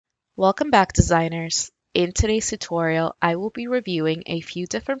Welcome back, designers. In today's tutorial, I will be reviewing a few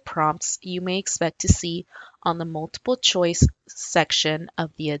different prompts you may expect to see on the multiple choice section of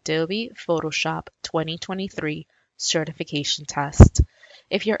the Adobe Photoshop 2023 certification test.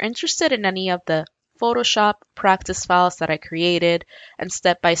 If you're interested in any of the Photoshop practice files that I created and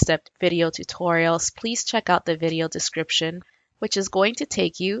step-by-step video tutorials, please check out the video description, which is going to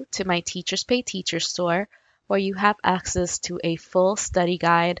take you to my Teachers Pay Teachers store, where you have access to a full study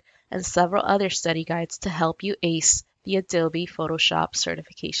guide and several other study guides to help you ace the Adobe Photoshop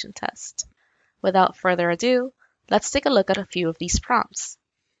certification test. Without further ado, let's take a look at a few of these prompts.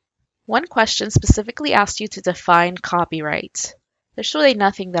 One question specifically asks you to define copyright. There's really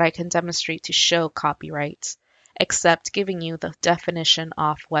nothing that I can demonstrate to show copyright, except giving you the definition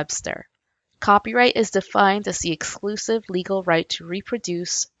off Webster. Copyright is defined as the exclusive legal right to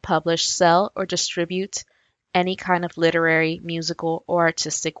reproduce, publish, sell, or distribute any kind of literary, musical, or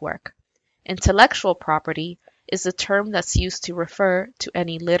artistic work. Intellectual property is the term that's used to refer to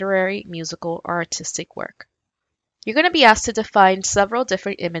any literary, musical, or artistic work. You're going to be asked to define several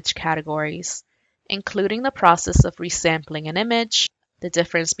different image categories, including the process of resampling an image, the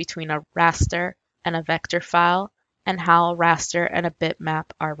difference between a raster and a vector file, and how a raster and a bitmap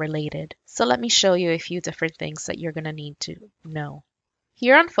are related. So let me show you a few different things that you're going to need to know.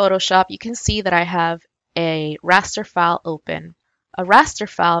 Here on Photoshop, you can see that I have a raster file open. A raster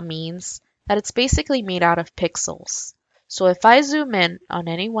file means that it's basically made out of pixels. So if I zoom in on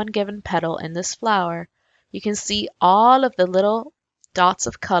any one given petal in this flower, you can see all of the little dots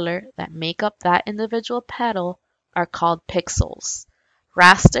of color that make up that individual petal are called pixels.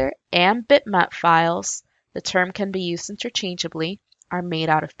 Raster and bitmap files, the term can be used interchangeably, are made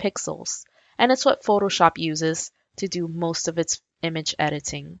out of pixels, and it's what Photoshop uses to do most of its image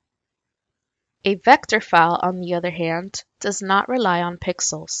editing. A vector file, on the other hand, does not rely on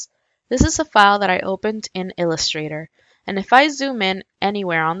pixels. This is a file that I opened in Illustrator, and if I zoom in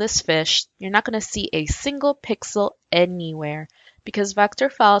anywhere on this fish, you're not going to see a single pixel anywhere, because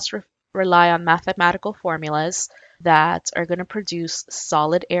vector files rely on mathematical formulas that are going to produce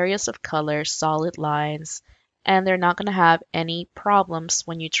solid areas of color, solid lines, and they're not going to have any problems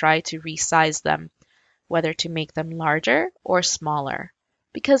when you try to resize them, whether to make them larger or smaller,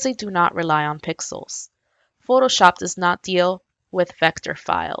 because they do not rely on pixels. Photoshop does not deal with vector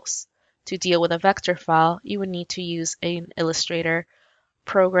files. To deal with a vector file, you would need to use an Illustrator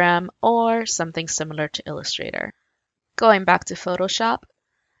program or something similar to Illustrator. Going back to Photoshop,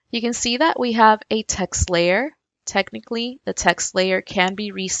 you can see that we have a text layer. Technically, the text layer can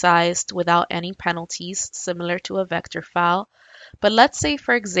be resized without any penalties, similar to a vector file. But let's say,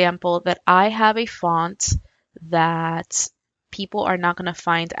 for example, that I have a font that people are not going to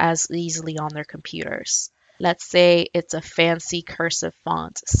find as easily on their computers. Let's say it's a fancy cursive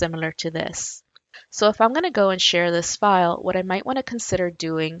font similar to this. So if I'm going to go and share this file, what I might want to consider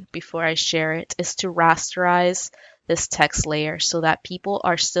doing before I share it is to rasterize this text layer so that people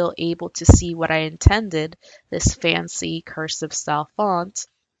are still able to see what I intended, this fancy cursive style font,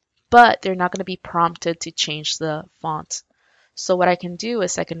 but they're not going to be prompted to change the font. So what I can do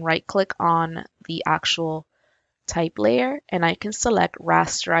is I can right click on the actual type layer and I can select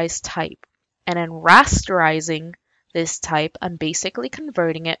rasterize type. And in rasterizing this type, I'm basically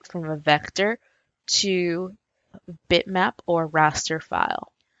converting it from a vector to bitmap or raster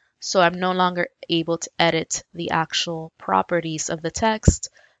file. So I'm no longer able to edit the actual properties of the text,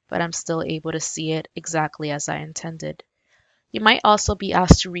 but I'm still able to see it exactly as I intended. You might also be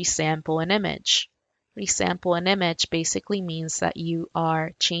asked to resample an image. Resample an image basically means that you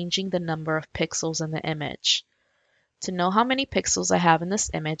are changing the number of pixels in the image. To know how many pixels I have in this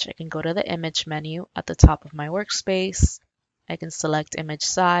image, I can go to the image menu at the top of my workspace. I can select image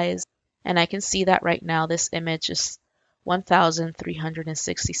size, and I can see that right now this image is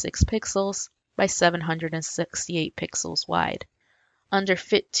 1,366 pixels by 768 pixels wide. Under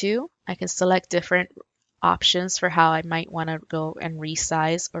Fit To, I can select different options for how I might want to go and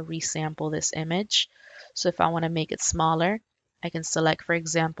resize or resample this image. So if I want to make it smaller, I can select, for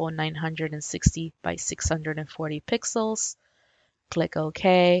example, 960 by 640 pixels, click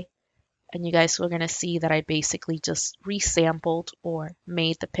OK, and you guys are going to see that I basically just resampled or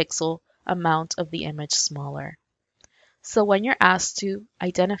made the pixel amount of the image smaller. So when you're asked to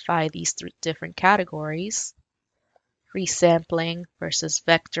identify these different categories, resampling versus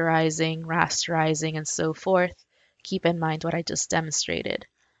vectorizing, rasterizing, and so forth, keep in mind what I just demonstrated.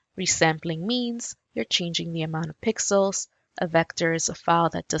 Resampling means you're changing the amount of pixels. A vector is a file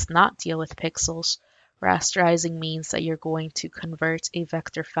that does not deal with pixels. Rasterizing means that you're going to convert a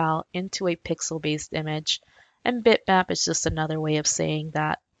vector file into a pixel-based image. And bitmap is just another way of saying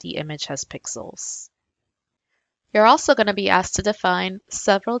that the image has pixels. You're also going to be asked to define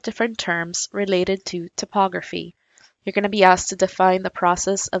several different terms related to typography. You're going to be asked to define the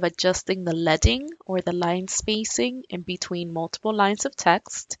process of adjusting the leading or the line spacing in between multiple lines of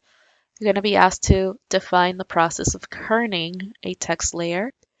text. You're going to be asked to define the process of kerning a text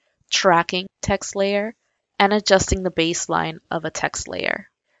layer, tracking text layer, and adjusting the baseline of a text layer.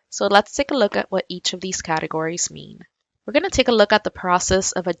 So let's take a look at what each of these categories mean. We're going to take a look at the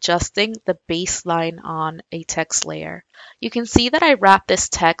process of adjusting the baseline on a text layer. You can see that I wrap this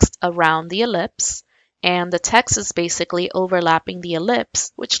text around the ellipse, and the text is basically overlapping the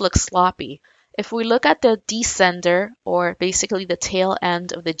ellipse, which looks sloppy. If we look at the descender, or basically the tail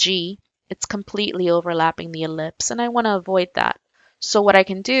end of the G, it's completely overlapping the ellipse, and I want to avoid that. So what I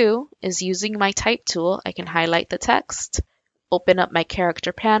can do is, using my type tool, I can highlight the text, open up my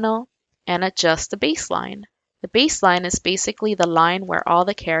character panel, and adjust the baseline. The baseline is basically the line where all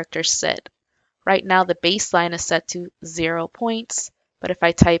the characters sit. Right now the baseline is set to 0 points, but if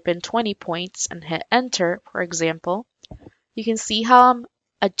I type in 20 points and hit enter, for example, you can see how I'm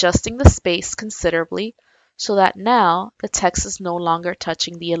adjusting the space considerably so that now the text is no longer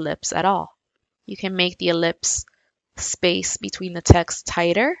touching the ellipse at all. You can make the ellipse space between the text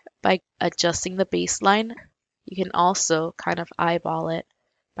tighter by adjusting the baseline. You can also kind of eyeball it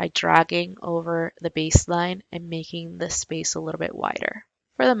by dragging over the baseline and making the space a little bit wider.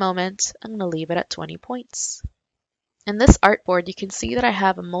 For the moment, I'm going to leave it at 20 points. In this artboard, you can see that I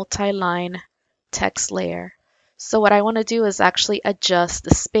have a multi-line text layer. So what I want to do is actually adjust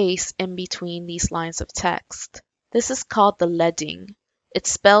the space in between these lines of text. This is called the leading.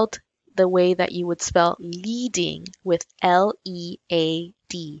 It's spelled the way that you would spell leading, with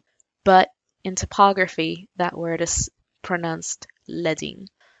L-E-A-D, but in typography, that word is pronounced leading.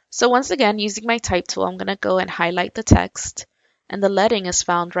 So once again, using my type tool, I'm going to go and highlight the text, and the leading is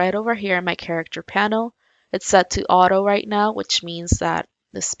found right over here in my character panel. It's set to auto right now, which means that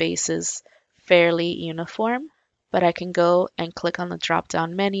the space is fairly uniform, but I can go and click on the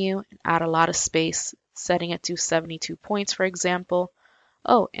drop-down menu and add a lot of space, setting it to 72 points, for example.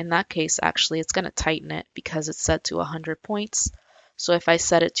 Oh, in that case, actually, it's going to tighten it because it's set to 100 points. So if I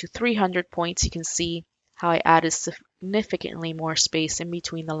set it to 300 points, you can see how I added significantly more space in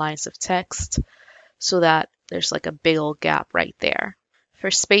between the lines of text so that there's like a big old gap right there.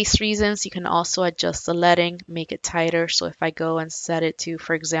 For space reasons, you can also adjust the leading, make it tighter. So if I go and set it to,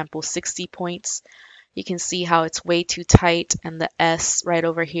 for example, 60 points, you can see how it's way too tight, and the S right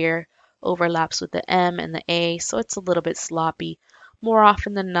over here overlaps with the M and the A, so it's a little bit sloppy. More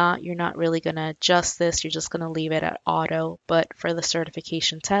often than not, you're not really going to adjust this. You're just going to leave it at auto. But for the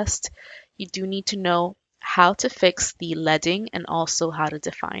certification test, you do need to know how to fix the leading and also how to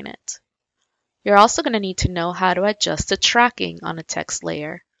define it. You're also going to need to know how to adjust the tracking on a text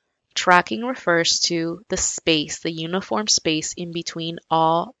layer. Tracking refers to the space, the uniform space in between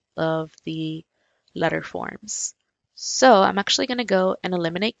all of the letter forms. So I'm actually going to go and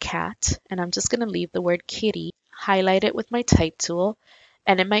eliminate cat, and I'm just going to leave the word kitty, highlight it with my type tool,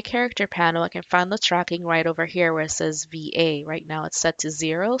 and in my character panel I can find the tracking right over here where it says VA. Right now it's set to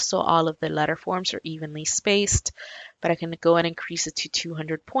 0, so all of the letter forms are evenly spaced, but I can go and increase it to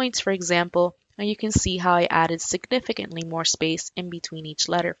 200 points, for example, and you can see how I added significantly more space in between each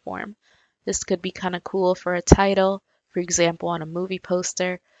letter form. This could be kind of cool for a title, for example on a movie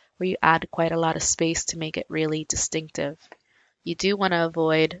poster, where you add quite a lot of space to make it really distinctive. You do want to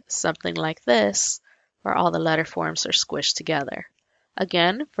avoid something like this, where all the letter forms are squished together.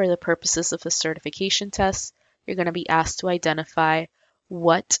 Again, for the purposes of the certification test, you're going to be asked to identify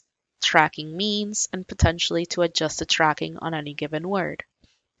what tracking means and potentially to adjust the tracking on any given word.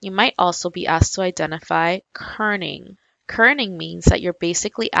 You might also be asked to identify kerning. Kerning means that you're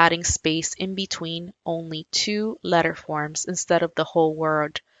basically adding space in between only 2 letter forms instead of the whole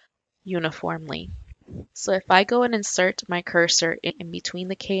word uniformly. So if I go and insert my cursor in between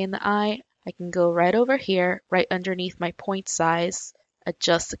the K and the I can go right over here, right underneath my point size,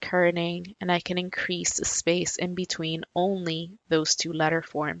 adjust the kerning, and I can increase the space in between only those 2 letter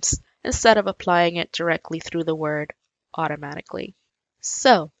forms instead of applying it directly through the word automatically.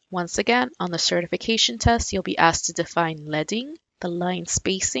 So once again, on the certification test, you'll be asked to define leading, the line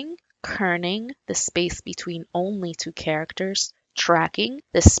spacing, kerning, the space between only 2 characters, tracking,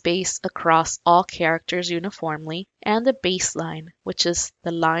 the space across all characters uniformly, and the baseline, which is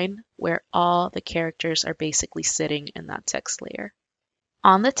the line where all the characters are basically sitting in that text layer.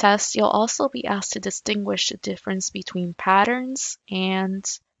 On the test, you'll also be asked to distinguish the difference between patterns and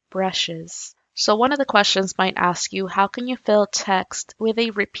brushes. So one of the questions might ask you, how can you fill text with a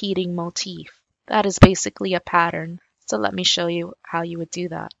repeating motif? That is basically a pattern. So let me show you how you would do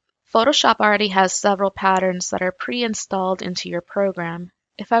that. Photoshop already has several patterns that are pre-installed into your program.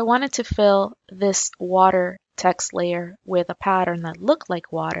 If I wanted to fill this water text layer with a pattern that looked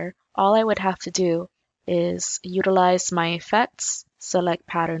like water, all I would have to do is utilize my effects, select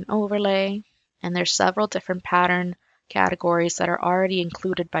pattern overlay, and there's several different pattern categories that are already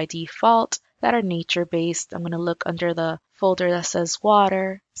included by default that are nature based. I'm going to look under the folder that says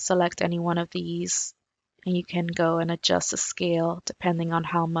water, select any one of these, and you can go and adjust the scale depending on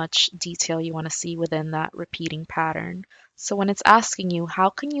how much detail you want to see within that repeating pattern. So when it's asking you how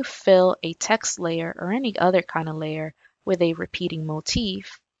can you fill a text layer or any other kind of layer with a repeating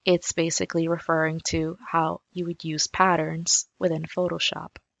motif, it's basically referring to how you would use patterns within Photoshop.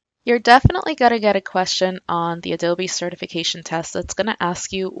 You're definitely going to get a question on the Adobe certification test that's going to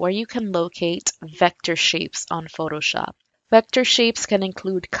ask you where you can locate vector shapes on Photoshop. Vector shapes can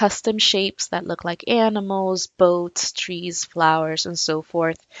include custom shapes that look like animals, boats, trees, flowers, and so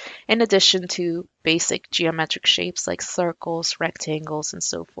forth, in addition to basic geometric shapes like circles, rectangles, and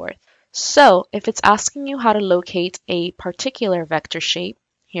so forth. So if it's asking you how to locate a particular vector shape,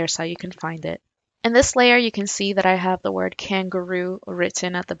 here's how you can find it. In this layer, you can see that I have the word kangaroo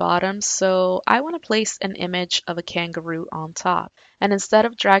written at the bottom, so I want to place an image of a kangaroo on top. And instead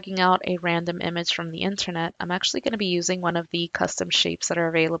of dragging out a random image from the internet, I'm actually going to be using one of the custom shapes that are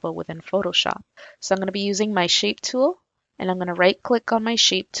available within Photoshop. So I'm going to be using my shape tool, and I'm going to right click on my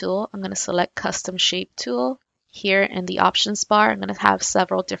shape tool. I'm going to select custom shape tool. Here in the options bar, I'm going to have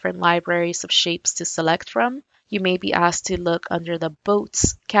several different libraries of shapes to select from. You may be asked to look under the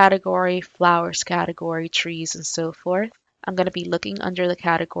boats category, flowers category, trees, and so forth. I'm going to be looking under the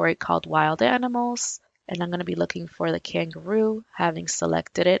category called wild animals, and I'm going to be looking for the kangaroo. Having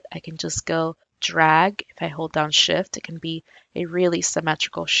selected it, I can just go drag. If I hold down shift, it can be a really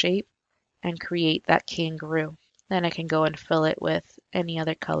symmetrical shape and create that kangaroo. Then I can go and fill it with any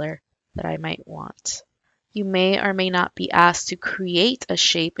other color that I might want. You may or may not be asked to create a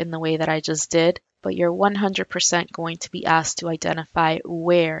shape in the way that I just did, but you're 100% going to be asked to identify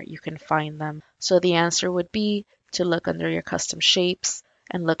where you can find them. So the answer would be to look under your custom shapes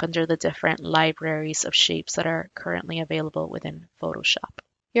and look under the different libraries of shapes that are currently available within Photoshop.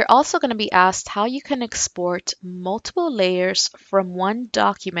 You're also going to be asked how you can export multiple layers from one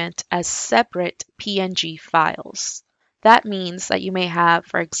document as separate PNG files. That means that you may have,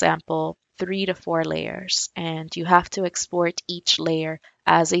 for example, 3 to 4 layers, and you have to export each layer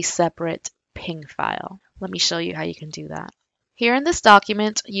as a separate PNG file. Let me show you how you can do that. Here in this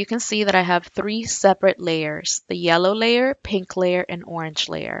document, you can see that I have 3 separate layers, the yellow layer, pink layer, and orange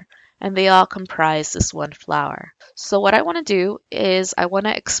layer, and they all comprise this one flower. So what I want to do is I want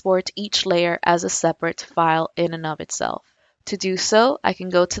to export each layer as a separate file in and of itself. To do so, I can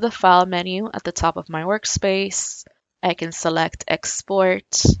go to the File menu at the top of my workspace. I can select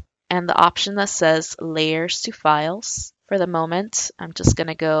Export and the option that says Layers to Files. For the moment, I'm just going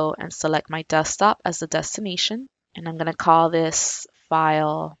to go and select my desktop as the destination, and I'm going to call this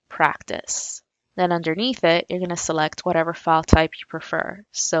file Practice. Then underneath it, you're going to select whatever file type you prefer.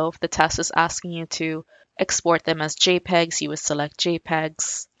 So if the test is asking you to export them as JPEGs, you would select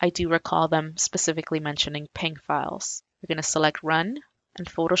JPEGs. I do recall them specifically mentioning PNG files. You're going to select Run, and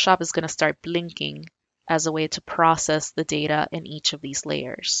Photoshop is going to start blinking as a way to process the data in each of these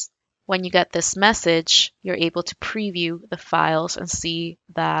layers. When you get this message, you're able to preview the files and see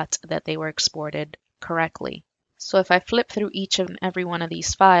that they were exported correctly. So if I flip through each and every one of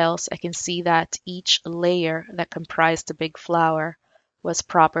these files, I can see that each layer that comprised the big flower was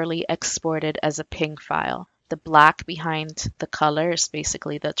properly exported as a PNG file. The black behind the color is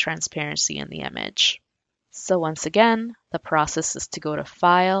basically the transparency in the image. So once again, the process is to go to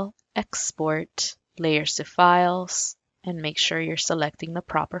File, Export, Layers to Files, and make sure you're selecting the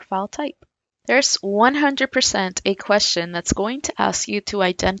proper file type. There's 100% a question that's going to ask you to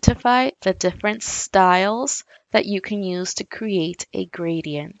identify the different styles that you can use to create a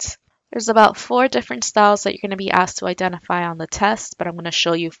gradient. There's about 4 different styles that you're going to be asked to identify on the test, but I'm going to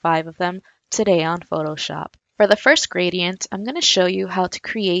show you 5 of them today on Photoshop. For the first gradient, I'm going to show you how to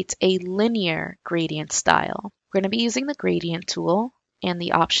create a linear gradient style. We're going to be using the gradient tool. In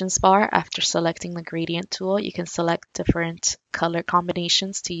the options bar, after selecting the gradient tool, you can select different color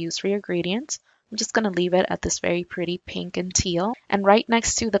combinations to use for your gradient. I'm just going to leave it at this very pretty pink and teal. And right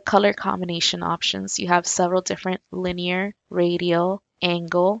next to the color combination options, you have several different linear, radial,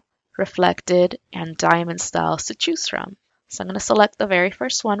 angle, reflected, and diamond styles to choose from. So I'm going to select the very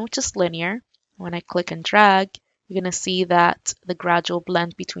first one, which is linear. When I click and drag, you're going to see that the gradual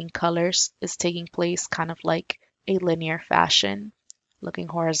blend between colors is taking place kind of like a linear fashion, looking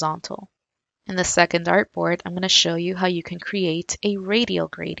horizontal. In the second artboard, I'm going to show you how you can create a radial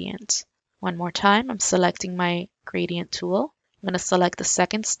gradient. One more time, I'm selecting my gradient tool. I'm going to select the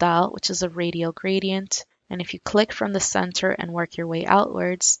second style, which is a radial gradient. And if you click from the center and work your way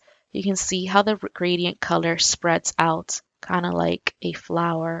outwards, you can see how the gradient color spreads out, kind of like a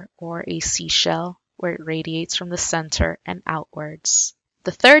flower or a seashell, where it radiates from the center and outwards.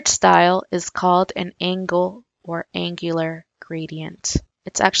 The third style is called an angle or angular gradient.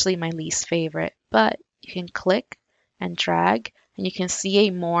 It's actually my least favorite, but you can click and drag and you can see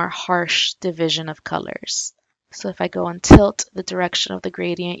a more harsh division of colors. So if I go and tilt the direction of the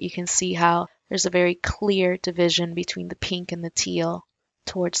gradient, you can see how there's a very clear division between the pink and the teal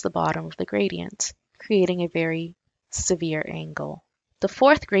towards the bottom of the gradient, creating a very severe angle. The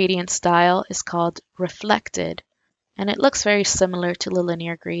fourth gradient style is called reflected, and it looks very similar to the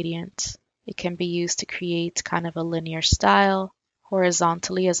linear gradient. It can be used to create kind of a linear style,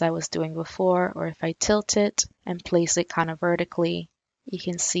 horizontally as I was doing before, or if I tilt it and place it kind of vertically, you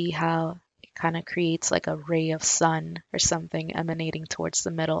can see how it kind of creates like a ray of sun or something emanating towards the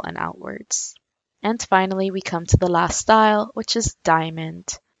middle and outwards. And finally, we come to the last style, which is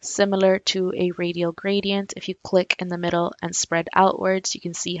diamond. Similar to a radial gradient, if you click in the middle and spread outwards, you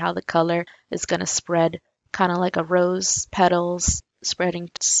can see how the color is going to spread kind of like a rose petals,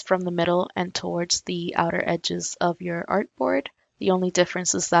 spreading from the middle and towards the outer edges of your artboard. The only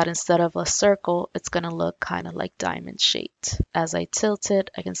difference is that instead of a circle, it's going to look kind of like diamond shaped. As I tilt it,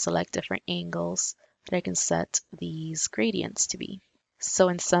 I can select different angles that I can set these gradients to be. So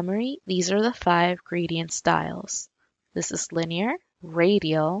in summary, these are the 5 gradient styles. This is linear,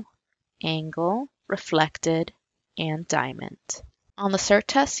 radial, angle, reflected, and diamond. On the Cert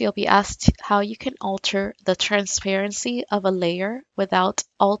test, you'll be asked how you can alter the transparency of a layer without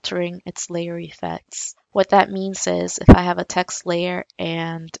altering its layer effects. What that means is if I have a text layer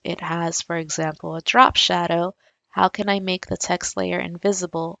and it has, for example, a drop shadow, how can I make the text layer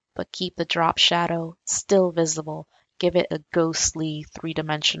invisible but keep the drop shadow still visible, give it a ghostly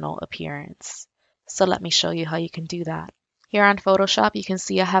three-dimensional appearance? So let me show you how you can do that. Here on Photoshop, you can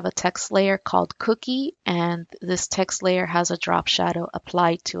see I have a text layer called Cookie, and this text layer has a drop shadow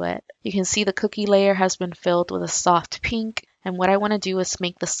applied to it. You can see the cookie layer has been filled with a soft pink, and what I want to do is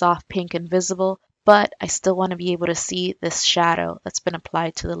make the soft pink invisible, but I still want to be able to see this shadow that's been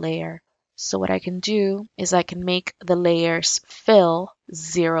applied to the layer. So what I can do is I can make the layers fill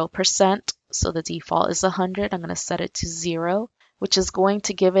 0%, so the default is 100. I'm going to set it to 0. Which is going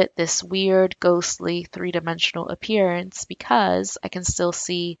to give it this weird, ghostly, three-dimensional appearance because I can still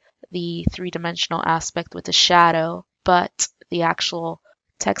see the three-dimensional aspect with the shadow, but the actual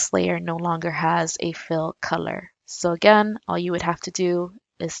text layer no longer has a fill color. So again, all you would have to do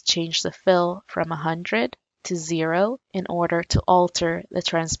is change the fill from 100 to 0 in order to alter the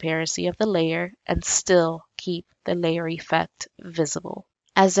transparency of the layer and still keep the layer effect visible.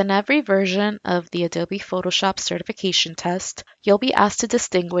 As in every version of the Adobe Photoshop certification test, you'll be asked to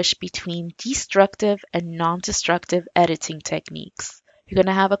distinguish between destructive and non-destructive editing techniques. You're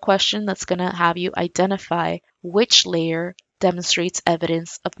going to have a question that's going to have you identify which layer demonstrates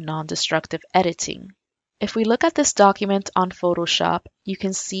evidence of non-destructive editing. If we look at this document on Photoshop, you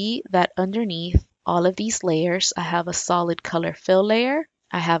can see that underneath all of these layers, I have a solid color fill layer,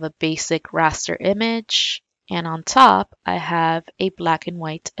 I have a basic raster image, and on top, I have a black and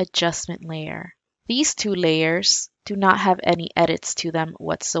white adjustment layer. These 2 layers do not have any edits to them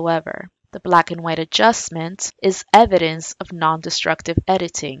whatsoever. The black and white adjustment is evidence of non-destructive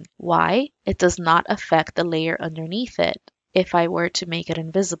editing. Why? It does not affect the layer underneath it if I were to make it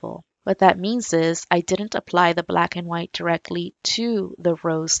invisible. What that means is I didn't apply the black and white directly to the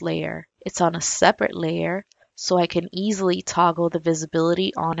rose layer. It's on a separate layer, so I can easily toggle the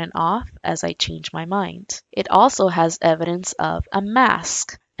visibility on and off as I change my mind. It also has evidence of a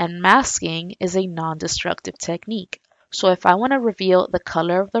mask, and masking is a non-destructive technique. So if I want to reveal the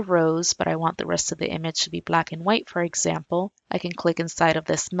color of the rose, but I want the rest of the image to be black and white, for example, I can click inside of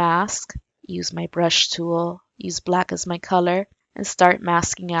this mask, use my brush tool, use black as my color, and start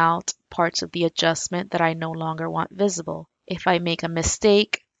masking out parts of the adjustment that I no longer want visible. If I make a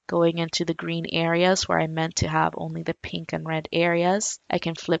mistake, going into the green areas where I meant to have only the pink and red areas, I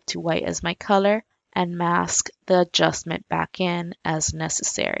can flip to white as my color and mask the adjustment back in as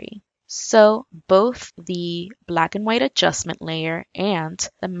necessary. So both the black and white adjustment layer and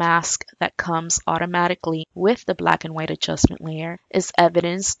the mask that comes automatically with the black and white adjustment layer is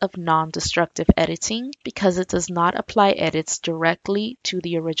evidence of non-destructive editing because it does not apply edits directly to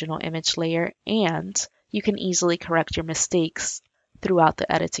the original image layer, and you can easily correct your mistakes throughout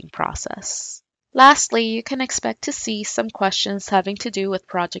the editing process. Lastly, you can expect to see some questions having to do with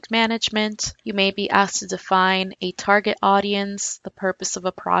project management. You may be asked to define a target audience, the purpose of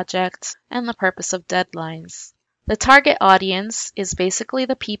a project, and the purpose of deadlines. The target audience is basically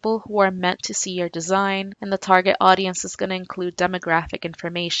the people who are meant to see your design, and the target audience is going to include demographic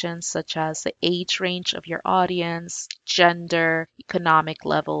information such as the age range of your audience, gender, economic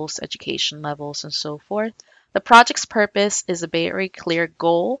levels, education levels, and so forth. The project's purpose is a very clear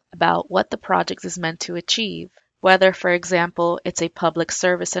goal about what the project is meant to achieve. Whether, for example, it's a public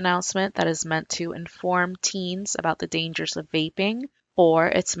service announcement that is meant to inform teens about the dangers of vaping, or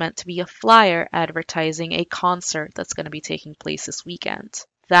it's meant to be a flyer advertising a concert that's going to be taking place this weekend.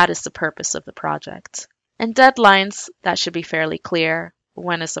 That is the purpose of the project. And deadlines, that should be fairly clear.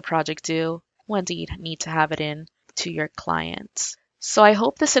 When is the project due? When do you need to have it in to your client? So I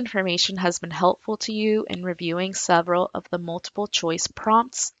hope this information has been helpful to you in reviewing several of the multiple choice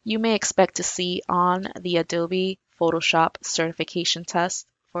prompts you may expect to see on the Adobe Photoshop certification test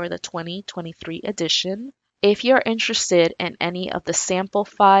for the 2023 edition. If you're interested in any of the sample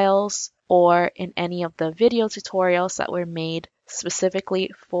files or in any of the video tutorials that were made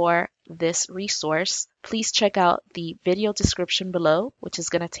specifically for this resource, please check out the video description below, which is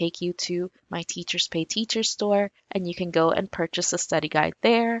going to take you to my Teachers Pay Teachers store, and you can go and purchase a study guide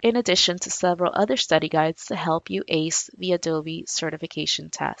there, in addition to several other study guides to help you ace the Adobe certification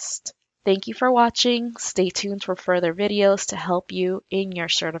test. Thank you for watching. Stay tuned for further videos to help you in your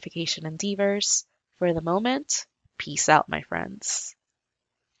certification endeavors. For the moment, peace out, my friends.